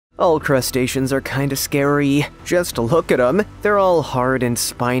All crustaceans are kinda scary. Just look at them. They're all hard and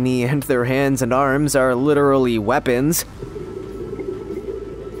spiny, and their hands and arms are literally weapons.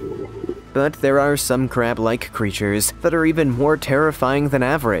 But there are some crab-like creatures that are even more terrifying than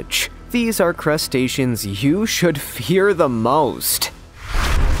average. These are crustaceans you should fear the most.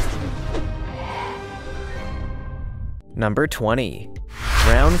 Number 20.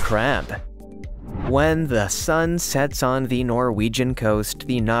 Brown crab. When the sun sets on the Norwegian coast,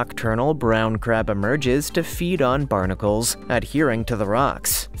 the nocturnal brown crab emerges to feed on barnacles, adhering to the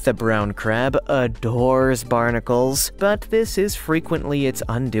rocks. The brown crab adores barnacles, but this is frequently its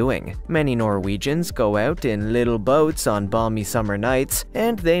undoing. Many Norwegians go out in little boats on balmy summer nights,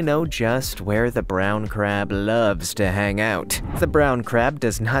 and they know just where the brown crab loves to hang out. The brown crab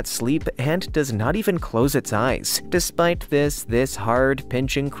does not sleep and does not even close its eyes. Despite this hard,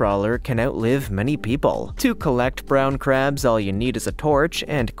 pinching crawler can outlive many people. To collect brown crabs, all you need is a torch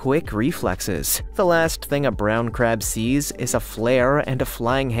and quick reflexes. The last thing a brown crab sees is a flare and a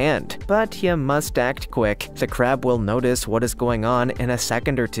flying hand, but you must act quick. The crab will notice what is going on in a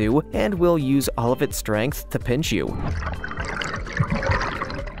second or two and will use all of its strength to pinch you.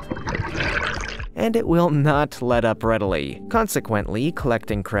 And it will not let up readily. Consequently,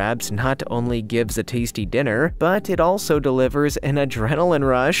 collecting crabs not only gives a tasty dinner, but it also delivers an adrenaline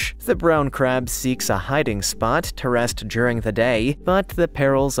rush. The brown crab seeks a hiding spot to rest during the day, but the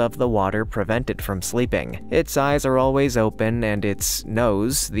perils of the water prevent it from sleeping. Its eyes are always open, and its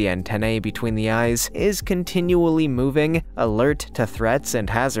nose, the antennae between the eyes, is continually moving, alert to threats and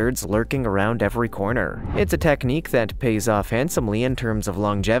hazards lurking around every corner. It's a technique that pays off handsomely in terms of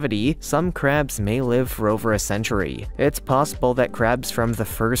longevity. Some crabs may live for over a century. It's possible that crabs from the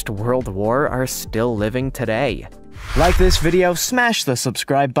First World War are still living today. Like this video, smash the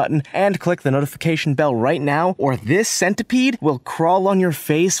subscribe button, and click the notification bell right now, or this centipede will crawl on your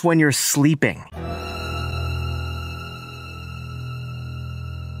face when you're sleeping.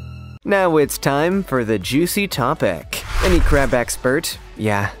 Now it's time for the juicy topic. Any crab expert,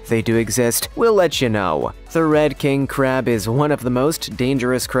 yeah, they do exist, will let you know. The red king crab is one of the most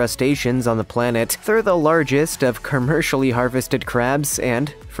dangerous crustaceans on the planet. They're the largest of commercially harvested crabs,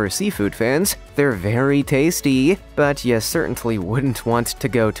 and for seafood fans, they're very tasty, but you certainly wouldn't want to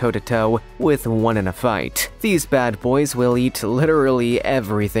go toe-to-toe with one in a fight. These bad boys will eat literally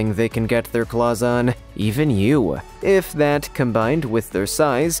everything they can get their claws on, even you. If that, combined with their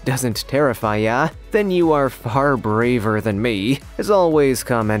size, doesn't terrify ya, then you are far braver than me. As always,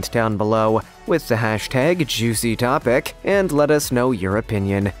 comment down below with the hashtag #JuicyTopic and let us know your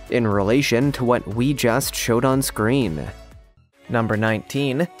opinion in relation to what we just showed on screen. Number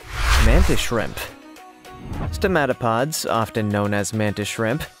 19. Mantis shrimp. Stomatopods, often known as mantis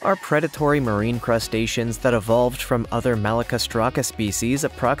shrimp, are predatory marine crustaceans that evolved from other Malacostraca species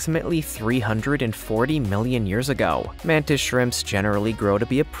approximately 340 million years ago. Mantis shrimps generally grow to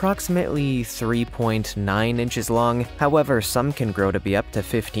be approximately 3.9 inches long, however some can grow to be up to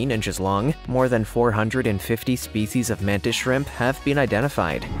 15 inches long. More than 450 species of mantis shrimp have been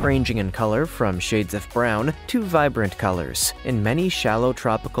identified, ranging in color from shades of brown to vibrant colors. In many shallow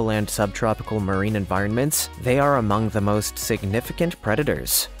tropical and subtropical marine environments, they are among the most significant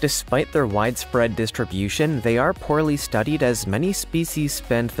predators. Despite their widespread distribution, they are poorly studied as many species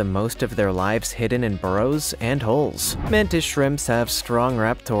spend the most of their lives hidden in burrows and holes. Mantis shrimps have strong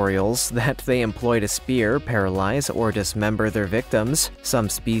raptorials that they employ to spear, paralyze, or dismember their victims. Some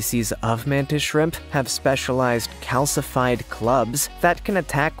species of mantis shrimp have specialized calcified clubs that can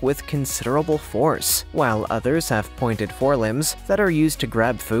attack with considerable force, while others have pointed forelimbs that are used to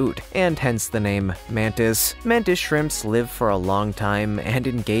grab food, and hence the name mantis. Mantis shrimps live for a long time and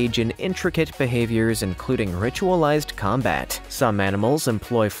engage in intricate behaviors including ritualized combat. Some animals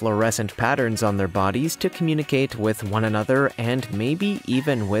employ fluorescent patterns on their bodies to communicate with one another and maybe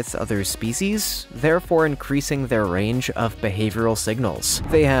even with other species, therefore increasing their range of behavioral signals.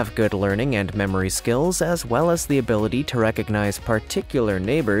 They have good learning and memory skills as well as the ability to recognize particular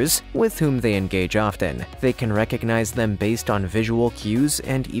neighbors with whom they engage often. They can recognize them based on visual cues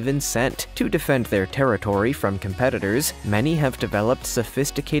and even scent. To defend their territory from competitors, many have developed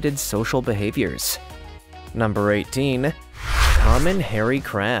sophisticated social behaviors. Number 18. Common hairy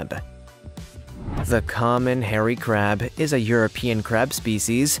crab. The common hairy crab is a European crab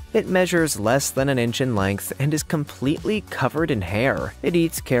species. It measures less than an inch in length and is completely covered in hair. It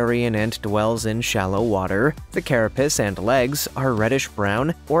eats carrion and dwells in shallow water. The carapace and legs are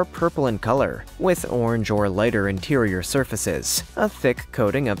reddish-brown or purple in color, with orange or lighter interior surfaces. A thick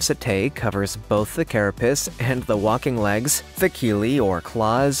coating of setae covers both the carapace and the walking legs. The chelae or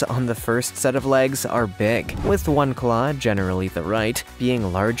claws on the first set of legs are big, with one claw, generally the right,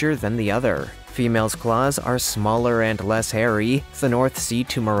 being larger than the other. Females' claws are smaller and less hairy. The North Sea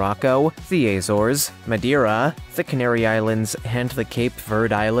to Morocco, the Azores, Madeira, the Canary Islands, and the Cape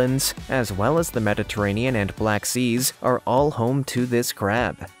Verde Islands, as well as the Mediterranean and Black Seas, are all home to this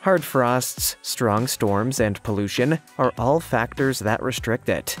crab. Hard frosts, strong storms, and pollution are all factors that restrict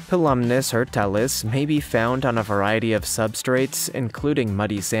it. Pilumnus hortalis may be found on a variety of substrates, including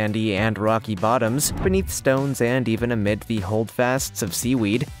muddy, sandy, and rocky bottoms, beneath stones, and even amid the holdfasts of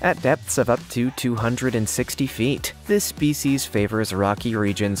seaweed at depths of up to 260 feet. This species favors rocky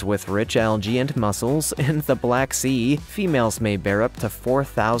regions with rich algae and mussels. In the Black Sea, females may bear up to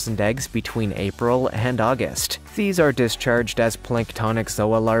 4,000 eggs between April and August. These are discharged as planktonic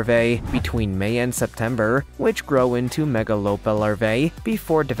zoa larvae between May and September, which grow into megalopa larvae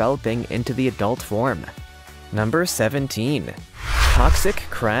before developing into the adult form. Number 17. Toxic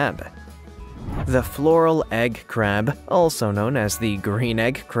crab. The floral egg crab, also known as the green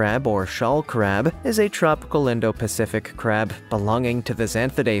egg crab or shawl crab, is a tropical Indo-Pacific crab belonging to the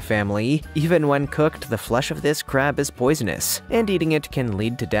Xanthidae family. Even when cooked, the flesh of this crab is poisonous, and eating it can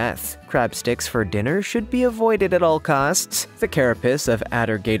lead to death. Crab sticks for dinner should be avoided at all costs. The carapace of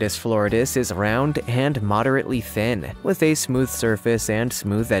Atargatis floridus is round and moderately thin, with a smooth surface and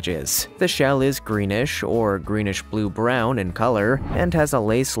smooth edges. The shell is greenish or greenish-blue-brown in color, and has a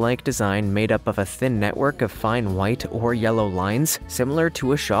lace-like design made up of a thin network of fine white or yellow lines, similar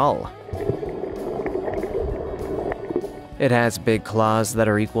to a shawl. It has big claws that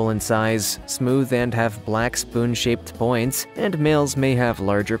are equal in size, smooth and have black spoon-shaped points, and males may have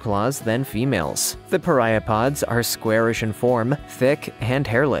larger claws than females. The pariapods are squarish in form, thick, and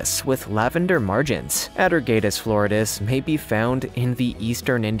hairless, with lavender margins. Atargatis floridus may be found in the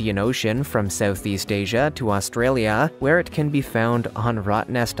eastern Indian Ocean from Southeast Asia to Australia, where it can be found on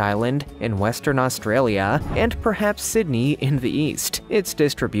Rottnest Island in Western Australia, and perhaps Sydney in the east. Its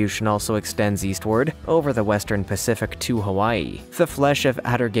distribution also extends eastward, over the western Pacific to Hawaii. The flesh of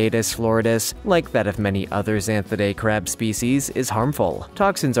Atargatis floridus, like that of many other Xanthidae crab species, is harmful.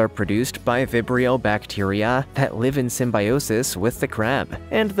 Toxins are produced by Vibrio bacteria that live in symbiosis with the crab,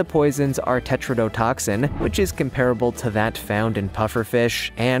 and the poisons are tetrodotoxin, which is comparable to that found in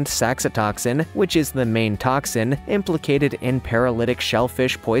pufferfish, and saxitoxin, which is the main toxin implicated in paralytic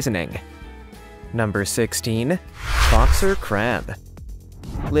shellfish poisoning. Number 16. Boxer crab.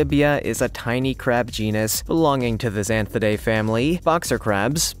 Libya is a tiny crab genus belonging to the Xanthidae family. Boxer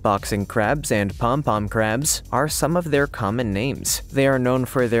crabs, boxing crabs, and pom-pom crabs are some of their common names. They are known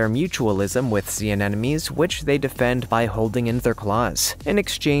for their mutualism with sea anemones, which they defend by holding in their claws. In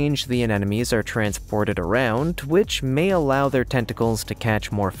exchange, the anemones are transported around, which may allow their tentacles to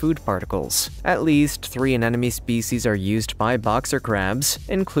catch more food particles. At least 3 anemone species are used by boxer crabs,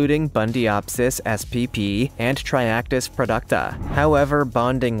 including Bundiopsis spp and Triactis producta. However,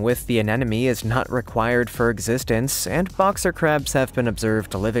 bonding with the anemone is not required for existence, and boxer crabs have been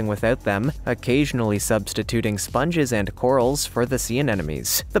observed living without them, occasionally substituting sponges and corals for the sea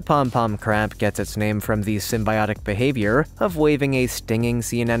anemones. The pom-pom crab gets its name from the symbiotic behavior of waving a stinging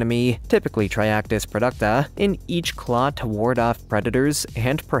sea anemone, typically Triactis producta, in each claw to ward off predators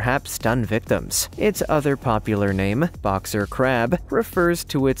and perhaps stun victims. Its other popular name, boxer crab, refers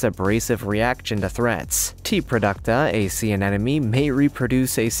to its abrasive reaction to threats. T. producta, a sea anemone, may reproduce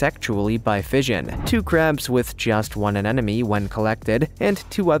asexually by fission. 2 crabs with just one anemone when collected, and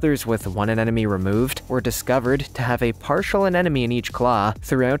 2 others with one anemone removed, were discovered to have a partial anemone in each claw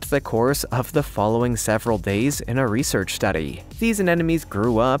throughout the course of the following several days in a research study. These anemones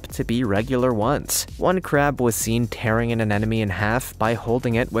grew up to be regular ones. One crab was seen tearing an anemone in half by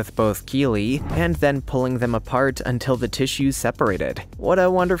holding it with both chelae and then pulling them apart until the tissues separated. What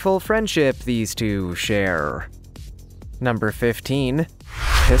a wonderful friendship these two share. Number 15.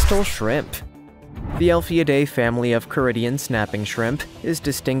 Pistol shrimp. The Elphiidae family of Caridian snapping shrimp is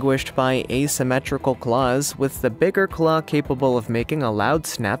distinguished by asymmetrical claws, with the bigger claw capable of making a loud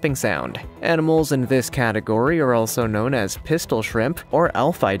snapping sound. Animals in this category are also known as pistol shrimp or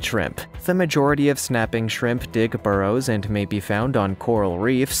Elphide shrimp. The majority of snapping shrimp dig burrows and may be found on coral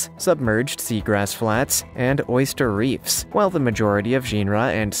reefs, submerged seagrass flats, and oyster reefs, while the majority of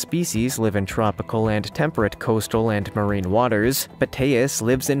genera and species live in tropical and temperate coastal and marine waters. Bataeus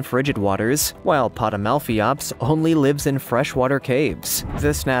lives in frigid waters, while Potamalphiops only lives in freshwater caves.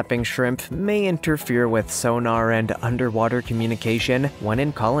 The snapping shrimp may interfere with sonar and underwater communication when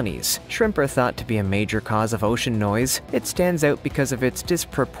in colonies. Shrimp are thought to be a major cause of ocean noise. It stands out because of its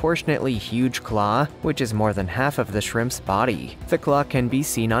disproportionately huge claw, which is more than half of the shrimp's body. The claw can be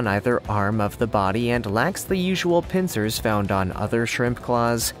seen on either arm of the body and lacks the usual pincers found on other shrimp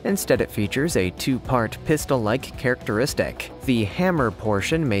claws. Instead, it features a two-part pistol-like characteristic. The hammer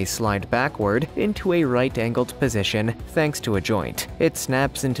portion may slide backward into a right-angled position thanks to a joint. It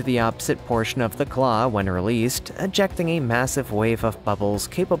snaps into the opposite portion of the claw when released, ejecting a massive wave of bubbles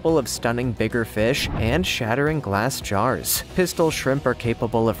capable of stunning bigger fish and shattering glass jars. Pistol shrimp are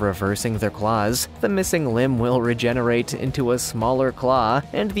capable of reversing their claws. The missing limb will regenerate into a smaller claw,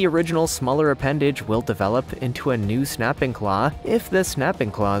 and the original smaller appendage will develop into a new snapping claw if the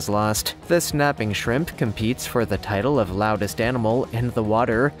snapping claw is lost. The snapping shrimp competes for the title of loudest animal in the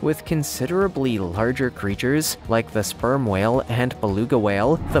water with considerably larger creatures like the sperm whale and beluga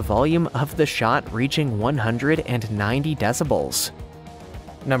whale, the volume of the shot reaching 190 decibels.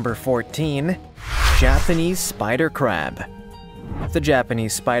 Number 14. Japanese spider crab. The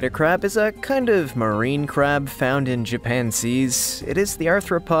Japanese spider crab is a kind of marine crab found in Japan seas. It is the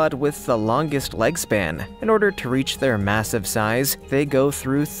arthropod with the longest leg span. In order to reach their massive size, they go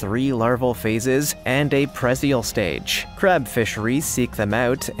through 3 larval phases and a presial stage. Crab fisheries seek them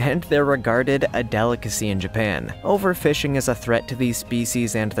out, and they're regarded a delicacy in Japan. Overfishing is a threat to these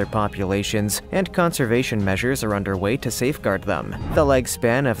species and their populations, and conservation measures are underway to safeguard them. The leg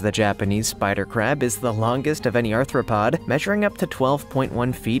span of the Japanese spider crab is the longest of any arthropod, measuring up to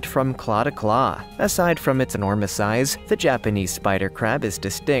 12.1 feet from claw to claw. Aside from its enormous size, the Japanese spider crab is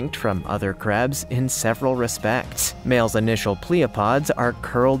distinct from other crabs in several respects. Male's initial pleopods are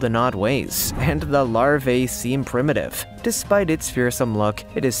curled in odd ways, and the larvae seem primitive. Despite its fearsome look,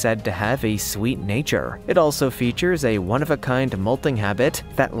 it is said to have a sweet nature. It also features a one-of-a-kind molting habit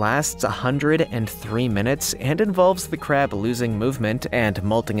that lasts 103 minutes and involves the crab losing movement and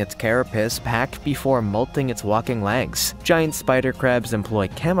molting its carapace back before molting its walking legs. Giant spider crabs employ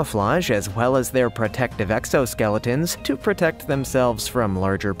camouflage as well as their protective exoskeletons to protect themselves from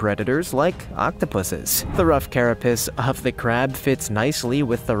larger predators like octopuses. The rough carapace of the crab fits nicely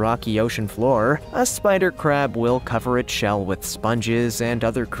with the rocky ocean floor. A spider crab will cover its shell with sponges and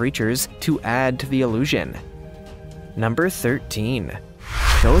other creatures to add to the illusion. Number 13.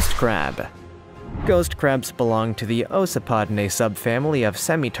 Ghost crab. Ghost crabs belong to the Ocypodinae subfamily of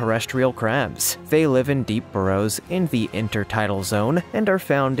semi-terrestrial crabs. They live in deep burrows in the intertidal zone and are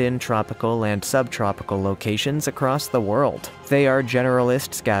found in tropical and subtropical locations across the world. They are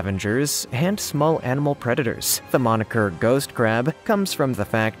generalist scavengers and small animal predators. The moniker ghost crab comes from the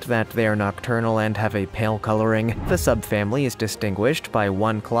fact that they are nocturnal and have a pale coloring. The subfamily is distinguished by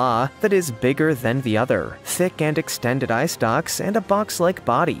one claw that is bigger than the other, thick and extended eye stalks, and a box-like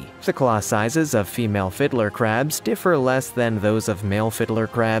body. The claw sizes of female fiddler crabs differ less than those of male fiddler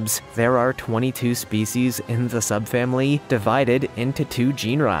crabs. There are 22 species in the subfamily, divided into 2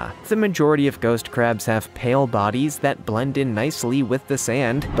 genera. The majority of ghost crabs have pale bodies that blend in nicely with the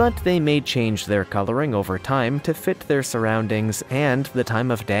sand, but they may change their coloring over time to fit their surroundings and the time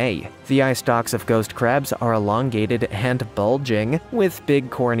of day. The eye stalks of ghost crabs are elongated and bulging, with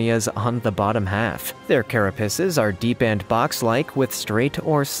big corneas on the bottom half. Their carapaces are deep and box-like with straight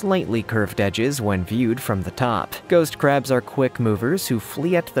or slightly curved edges when viewed from the top. Ghost crabs are quick movers who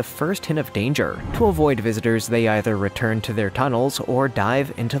flee at the first hint of danger. To avoid visitors, they either return to their tunnels or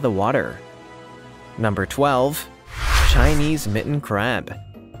dive into the water. Number 12. Chinese mitten crab.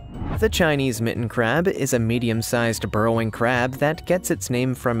 The Chinese mitten crab is a medium-sized burrowing crab that gets its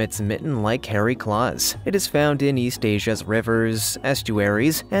name from its mitten-like hairy claws. It is found in East Asia's rivers,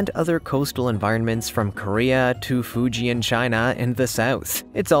 estuaries, and other coastal environments from Korea to Fujian China in the south.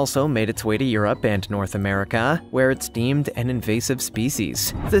 It's also made its way to Europe and North America, where it's deemed an invasive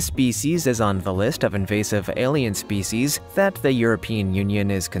species. The species is on the list of invasive alien species that the European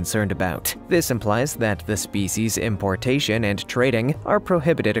Union is concerned about. This implies that the species' importation and trading are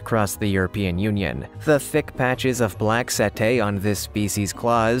prohibited across the European Union. The thick patches of black setae on this species'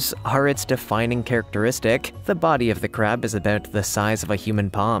 claws are its defining characteristic. The body of the crab is about the size of a human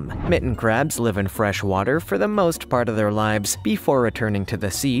palm. Mitten crabs live in fresh water for the most part of their lives before returning to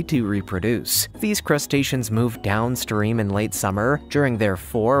the sea to reproduce. These crustaceans move downstream in late summer during their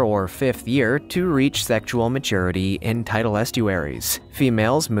 4th or 5th year to reach sexual maturity in tidal estuaries.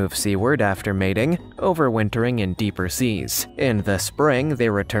 Females move seaward after mating, overwintering in deeper seas. In the spring, they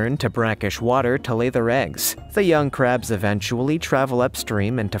return to brackish water to lay their eggs. The young crabs eventually travel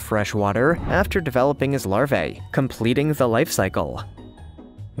upstream into fresh water after developing as larvae, completing the life cycle.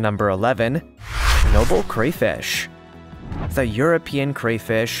 Number 11. Noble crayfish. The European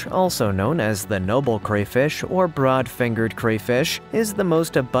crayfish, also known as the noble crayfish or broad-fingered crayfish, is the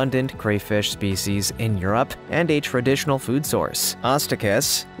most abundant crayfish species in Europe and a traditional food source.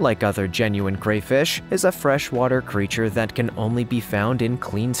 Ostacus, like other genuine crayfish, is a freshwater creature that can only be found in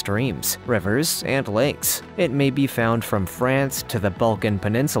clean streams, rivers, and lakes. It may be found from France to the Balkan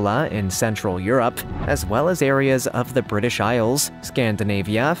Peninsula in Central Europe, as well as areas of the British Isles,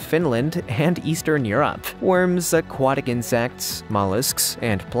 Scandinavia, Finland, and Eastern Europe. Worms, aquatic insects, mollusks,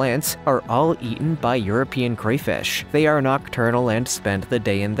 and plants are all eaten by European crayfish. They are nocturnal and spend the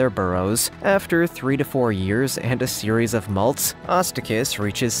day in their burrows. After 3 to 4 years and a series of molts, Ostacus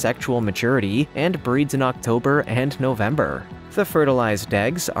reaches sexual maturity and breeds in October and November. The fertilized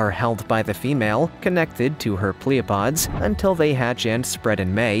eggs are held by the female, connected to her pleopods, until they hatch and spread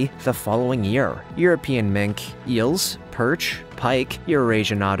in May the following year. European mink, eels, perch, pike,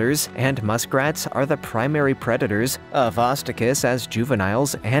 Eurasian otters, and muskrats are the primary predators of Ostacus as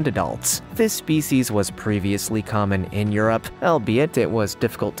juveniles and adults. This species was previously common in Europe, albeit it was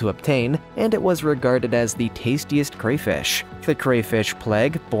difficult to obtain, and it was regarded as the tastiest crayfish. The crayfish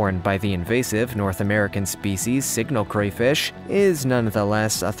plague, borne by the invasive North American species signal crayfish, is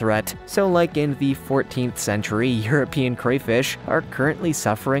nonetheless a threat, so like in the 14th century, European crayfish are currently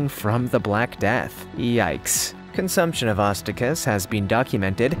suffering from the Black Death. Yikes. Consumption of Ostacus has been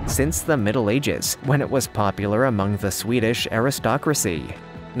documented since the Middle Ages, when it was popular among the Swedish aristocracy.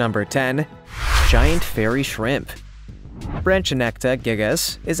 Number 10. Giant fairy shrimp. Branchinecta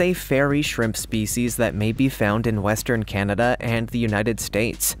gigas is a fairy shrimp species that may be found in Western Canada and the United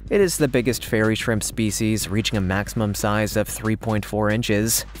States. It is the biggest fairy shrimp species, reaching a maximum size of 3.4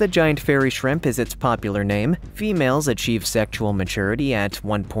 inches. The giant fairy shrimp is its popular name. Females achieve sexual maturity at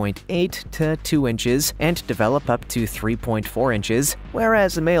 1.8 to 2 inches and develop up to 3.4 inches,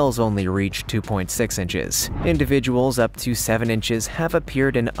 whereas males only reach 2.6 inches. Individuals up to 7 inches have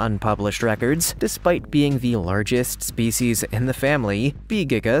appeared in unpublished records. Despite being the largest species in the family, B.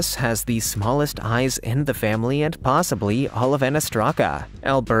 gigas has the smallest eyes in the family and possibly all of Anastraca.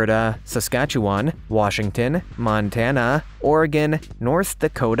 Alberta, Saskatchewan, Washington, Montana, Oregon, North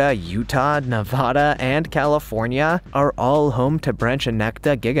Dakota, Utah, Nevada, and California are all home to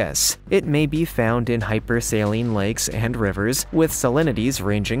Branchinecta gigas. It may be found in hypersaline lakes and rivers, with salinities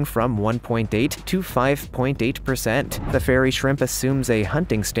ranging from 1.8 to 5.8%. The fairy shrimp assumes a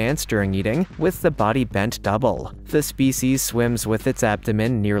hunting stance during eating, with the body bent double. The species swims with its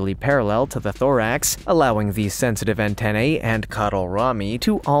abdomen nearly parallel to the thorax, allowing the sensitive antennae and caudal rami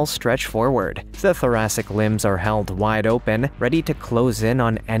to all stretch forward. The thoracic limbs are held wide open, ready to close in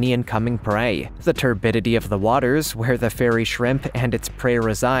on any incoming prey. The turbidity of the waters where the fairy shrimp and its prey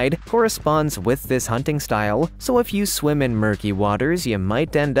reside corresponds with this hunting style, so if you swim in murky waters, you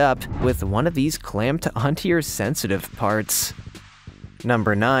might end up with one of these clamped onto your sensitive parts.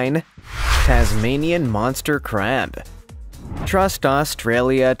 Number 9. Tasmanian monster crab. Trust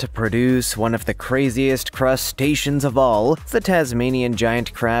Australia to produce one of the craziest crustaceans of all. The Tasmanian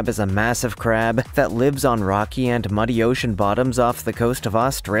giant crab is a massive crab that lives on rocky and muddy ocean bottoms off the coast of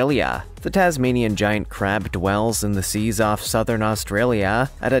Australia. The Tasmanian giant crab dwells in the seas off southern Australia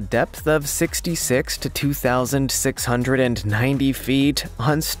at a depth of 66 to 2,690 feet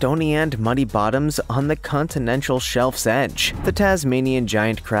on stony and muddy bottoms on the continental shelf's edge. The Tasmanian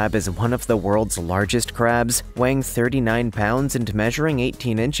giant crab is one of the world's largest crabs, weighing 39 pounds and measuring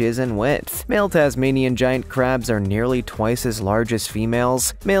 18 inches in width. Male Tasmanian giant crabs are nearly twice as large as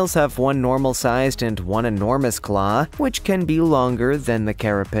females. Males have one normal-sized and one enormous claw, which can be longer than the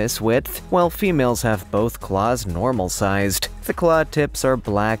carapace width, while females have both claws normal-sized. The claw tips are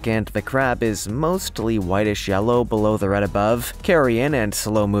black and the crab is mostly whitish-yellow below the red above. Carrion and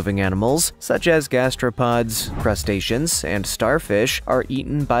slow-moving animals, such as gastropods, crustaceans, and starfish, are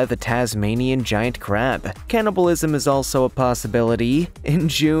eaten by the Tasmanian giant crab. Cannibalism is also a possibility. In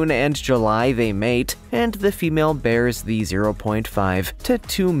June and July they mate, and the female bears the 0.5 to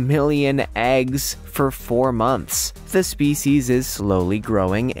 2 million eggs for 4 months. The species is slowly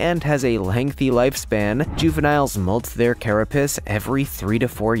growing and has a lengthy lifespan. Juveniles molt their carapace every 3 to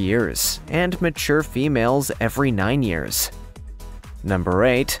 4 years, and mature females every 9 years. Number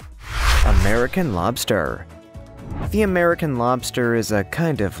 8. American lobster. The American lobster is a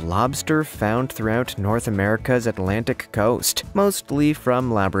kind of lobster found throughout North America's Atlantic coast, mostly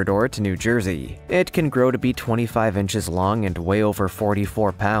from Labrador to New Jersey. It can grow to be 25 inches long and weigh over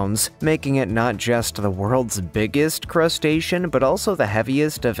 44 pounds, making it not just the world's biggest crustacean, but also the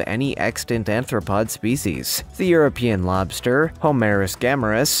heaviest of any extant arthropod species. The European lobster, Homerus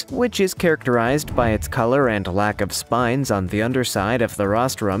gammarus, which is characterized by its color and lack of spines on the underside of the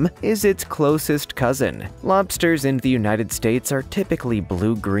rostrum, is its closest cousin. Lobsters in the United States are typically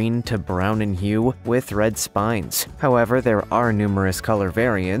blue-green to brown in hue with red spines. However, there are numerous color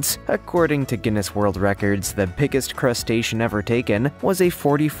variants. According to Guinness World Records, the biggest crustacean ever taken was a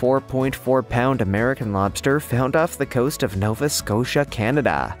 44.4-pound American lobster found off the coast of Nova Scotia,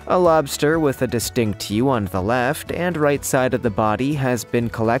 Canada. A lobster with a distinct hue on the left and right side of the body has been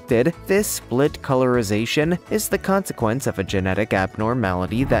collected. This split colorization is the consequence of a genetic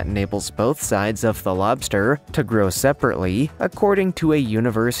abnormality that enables both sides of the lobster to grow separately, according to a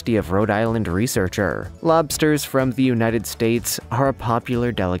University of Rhode Island researcher. Lobsters from the United States are a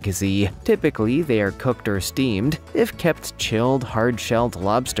popular delicacy. Typically, they are cooked or steamed. If kept chilled, hard-shelled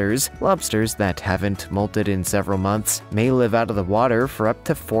lobsters that haven't molted in several months, may live out of the water for up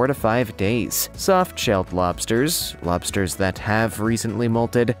to 4 to 5 days. Soft-shelled lobsters that have recently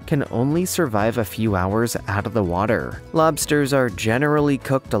molted, can only survive a few hours out of the water. Lobsters are generally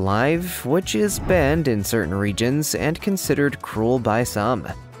cooked alive, which is banned in certain regions and considered cruel by some.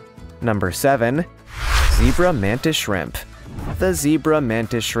 Number 7. Zebra mantis shrimp. The zebra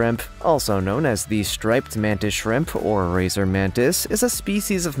mantis shrimp, also known as the striped mantis shrimp or razor mantis, is a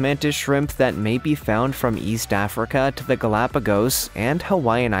species of mantis shrimp that may be found from East Africa to the Galapagos and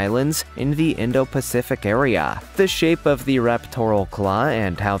Hawaiian Islands in the Indo-Pacific area. The shape of the raptorial claw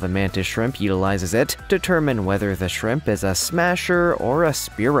and how the mantis shrimp utilizes it determine whether the shrimp is a smasher or a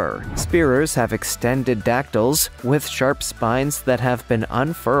spearer. Spearers have extended dactyls with sharp spines that have been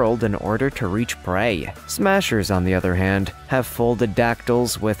unfurled in order to reach prey. Smashers, on the other hand, have folded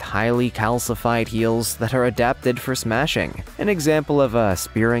dactyls with highly calcified heels that are adapted for smashing. An example of a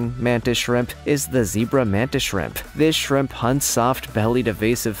spearing mantis shrimp is the zebra mantis shrimp. This shrimp hunts soft-bellied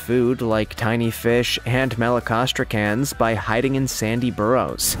evasive food like tiny fish and malacostracans by hiding in sandy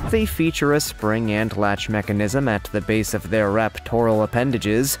burrows. They feature a spring and latch mechanism at the base of their raptorial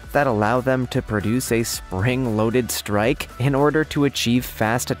appendages that allow them to produce a spring-loaded strike in order to achieve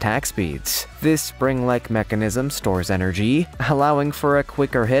fast attack speeds. This spring-like mechanism stores energy, allowing for a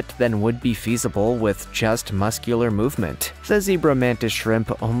quicker hit than would be feasible with just muscular movement. The zebra mantis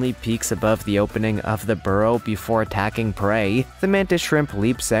shrimp only peeks above the opening of the burrow before attacking prey. The mantis shrimp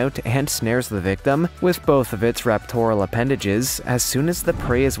leaps out and snares the victim with both of its raptorial appendages as soon as the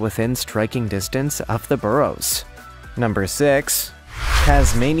prey is within striking distance of the burrows. Number 6.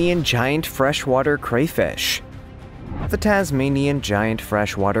 Tasmanian giant freshwater crayfish. The Tasmanian giant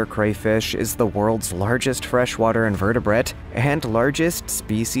freshwater crayfish is the world's largest freshwater invertebrate and largest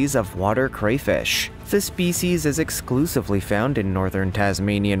species of water crayfish. The species is exclusively found in northern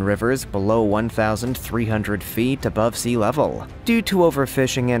Tasmanian rivers below 1,300 feet above sea level. Due to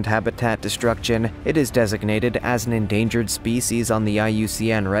overfishing and habitat destruction, it is designated as an endangered species on the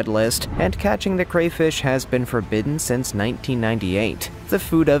IUCN Red List, and catching the crayfish has been forbidden since 1998. The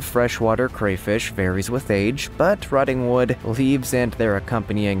food of freshwater crayfish varies with age, but rotting wood, leaves, and their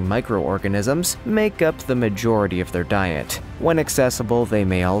accompanying microorganisms make up the majority of their diet. When accessible, they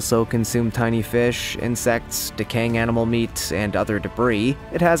may also consume tiny fish, insects, decaying animal meat, and other debris.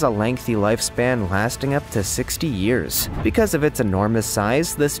 It has a lengthy lifespan lasting up to 60 years. Because of its enormous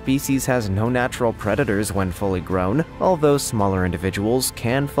size, the species has no natural predators when fully grown, although smaller individuals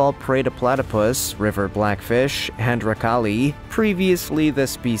can fall prey to platypus, river blackfish, and racali. Previously, the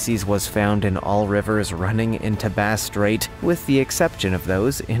species was found in all rivers running into Bass Strait, with the exception of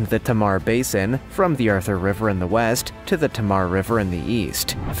those in the Tamar Basin, from the Arthur River in the west to the Tamar River in the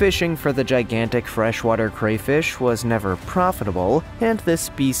east. Fishing for the gigantic freshwater crayfish was never profitable, and the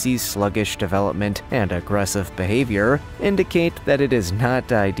species' sluggish development and aggressive behavior indicate that it is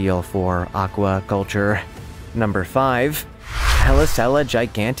not ideal for aquaculture. Number 5. Alicella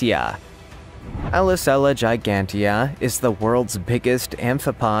gigantea. Alicella gigantea is the world's biggest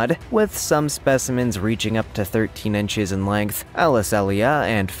amphipod, with some specimens reaching up to 13 inches in length. Alicelia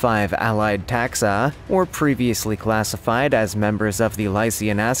and 5 allied taxa were previously classified as members of the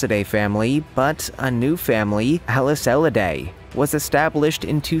Lycaenacidae family, but a new family, Alicellidae, was established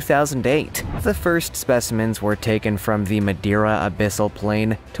in 2008. The first specimens were taken from the Madeira Abyssal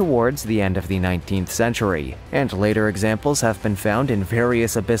Plain towards the end of the 19th century, and later examples have been found in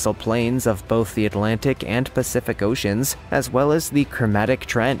various abyssal plains of both the Atlantic and Pacific Oceans, as well as the Kermadec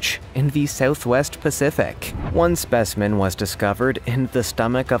Trench in the Southwest Pacific. One specimen was discovered in the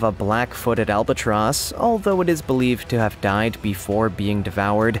stomach of a black-footed albatross, although it is believed to have died before being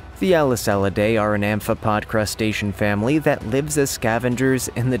devoured. The Alicelidae are an amphipod crustacean family that lives as scavengers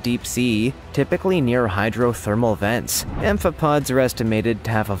in the deep sea, typically near hydrothermal vents. Amphipods are estimated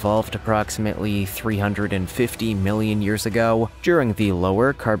to have evolved approximately 350 million years ago, during the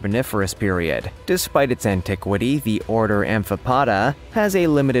lower Carboniferous period. Despite its antiquity, the order Amphipoda has a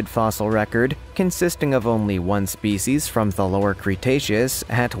limited fossil record, consisting of only one species from the lower Cretaceous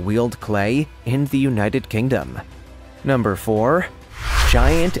at Weald Clay in the United Kingdom. Number 4.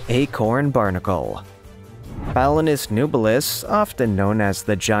 Giant acorn barnacle. Balanus nubilis, often known as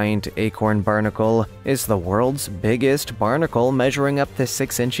the giant acorn barnacle, is the world's biggest barnacle, measuring up to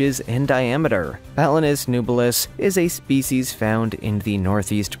 6 inches in diameter. Balanus nubilis is a species found in the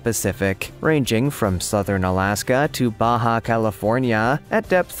Northeast Pacific, ranging from southern Alaska to Baja California at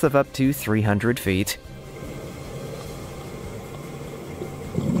depths of up to 300 feet.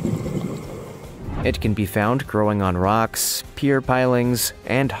 It can be found growing on rocks, pier pilings,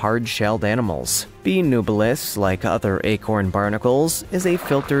 and hard-shelled animals. B. nubilis, like other acorn barnacles, is a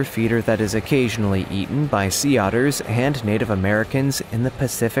filter feeder that is occasionally eaten by sea otters and Native Americans in the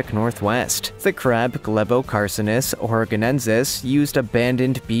Pacific Northwest. The crab Glebocarcinus oregonensis used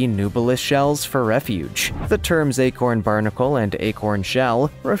abandoned B. nubilis shells for refuge. The terms acorn barnacle and acorn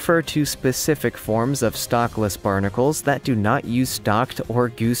shell refer to specific forms of stalkless barnacles that do not use stalked or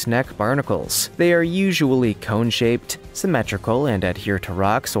gooseneck barnacles. They are usually cone-shaped, symmetrical, and adhere to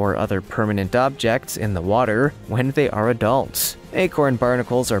rocks or other permanent objects in the water when they are adults. Acorn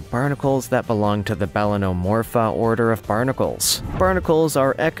barnacles are barnacles that belong to the Balanomorpha order of barnacles. Barnacles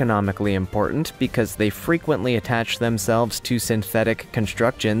are economically important because they frequently attach themselves to synthetic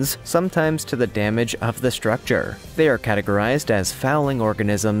constructions, sometimes to the damage of the structure. They are categorized as fouling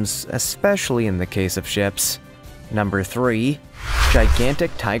organisms, especially in the case of ships. Number 3.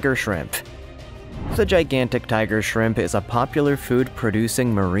 Gigantic tiger shrimp. The gigantic tiger shrimp is a popular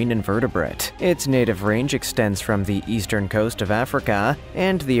food-producing marine invertebrate. Its native range extends from the eastern coast of Africa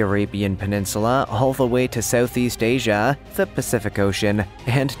and the Arabian Peninsula all the way to Southeast Asia, the Pacific Ocean,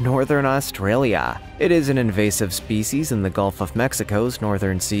 and northern Australia. It is an invasive species in the Gulf of Mexico's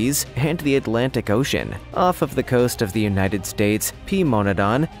northern seas and the Atlantic Ocean. Off of the coast of the United States, P.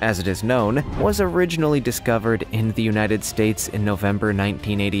 monodon, as it is known, was originally discovered in the United States in November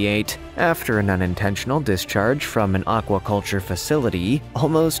 1988. After an unintentional discharge from an aquaculture facility,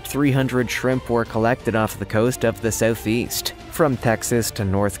 almost 300 shrimp were collected off the coast of the Southeast. From Texas to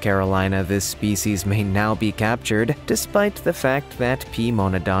North Carolina, this species may now be captured, despite the fact that P.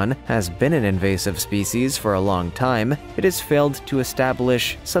 monodon has been an invasive species for a long time. It has failed to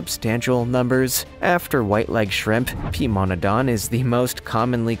establish substantial numbers. After white-leg shrimp, P. monodon is the most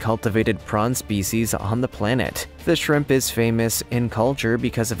commonly cultivated prawn species on the planet. The shrimp is famous in culture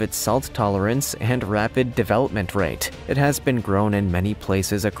because of its salt tolerance and rapid development rate. It has been grown in many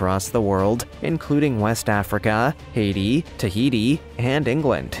places across the world, including West Africa, Haiti, Tahiti, and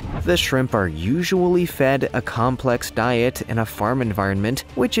England. The shrimp are usually fed a complex diet in a farm environment,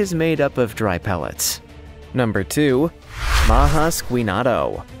 which is made up of dry pellets. Number 2. Maha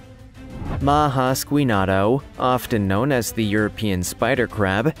squinato. Maha squinato, often known as the European spider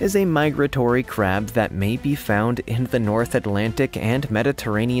crab, is a migratory crab that may be found in the North Atlantic and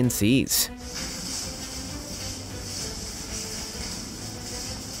Mediterranean seas.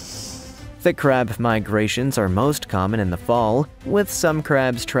 The crab migrations are most common in the fall, with some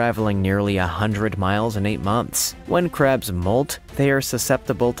crabs traveling nearly 100 miles in 8 months. When crabs molt, they are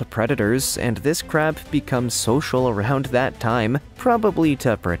susceptible to predators, and this crab becomes social around that time, probably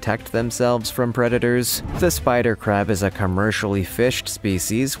to protect themselves from predators. The spider crab is a commercially fished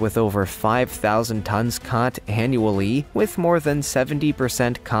species with over 5,000 tons caught annually, with more than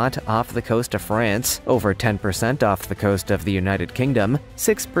 70% caught off the coast of France, over 10% off the coast of the United Kingdom,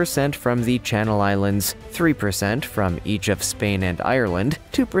 6% from the Channel Islands, 3% from each of Spain and Ireland,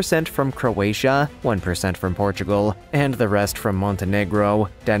 2% from Croatia, 1% from Portugal, and the rest from Montenegro,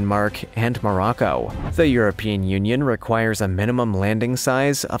 Denmark, and Morocco. The European Union requires a minimum landing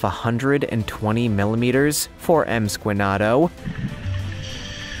size of 120 millimeters for M. squinato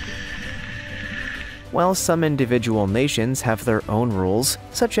while some individual nations have their own rules,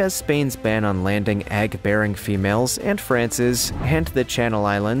 such as Spain's ban on landing egg-bearing females and France's and the Channel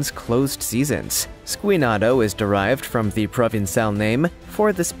Islands' closed seasons. Squinado is derived from the Provençal name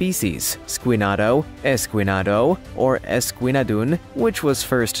for the species, Squinado, Esquinado, or Esquinadun, which was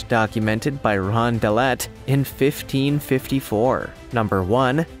first documented by Ron Delet in 1554. Number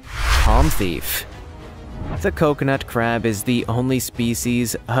 1. Palm thief. The coconut crab is the only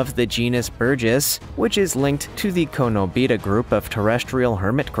species of the genus Burgess, which is linked to the Conobita group of terrestrial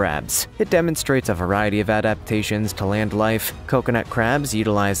hermit crabs. It demonstrates a variety of adaptations to land life. Coconut crabs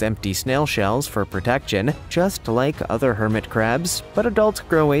utilize empty snail shells for protection, just like other hermit crabs, but adults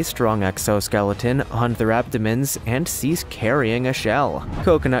grow a strong exoskeleton on their abdomens and cease carrying a shell.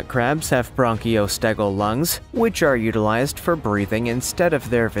 Coconut crabs have bronchiostegal lungs, which are utilized for breathing instead of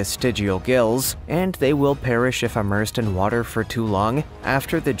their vestigial gills, and they will perish if immersed in water for too long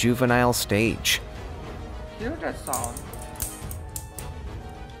after the juvenile stage. Hear that sound?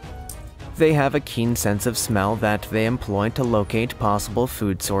 They have a keen sense of smell that they employ to locate possible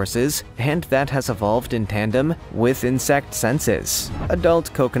food sources, and that has evolved in tandem with insect senses.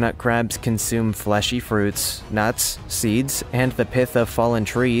 Adult coconut crabs consume fleshy fruits, nuts, seeds, and the pith of fallen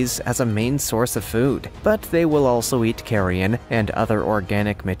trees as a main source of food, but they will also eat carrion and other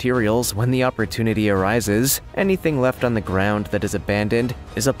organic materials when the opportunity arises. Anything left on the ground that is abandoned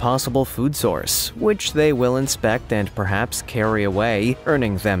is a possible food source, which they will inspect and perhaps carry away,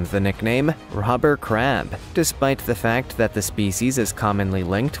 earning them the nickname robber crab. Despite the fact that the species is commonly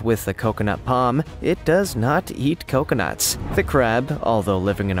linked with the coconut palm, it does not eat coconuts. The crab, although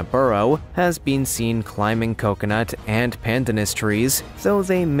living in a burrow, has been seen climbing coconut and pandanus trees. Though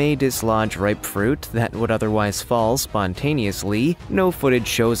they may dislodge ripe fruit that would otherwise fall spontaneously, no footage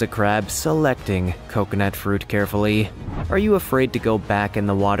shows a crab selecting coconut fruit carefully. Are you afraid to go back in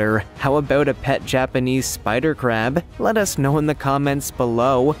the water? How about a pet Japanese spider crab? Let us know in the comments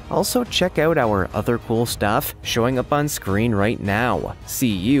below. Also, check out our other cool stuff showing up on screen right now. See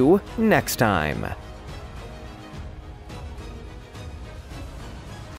you next time.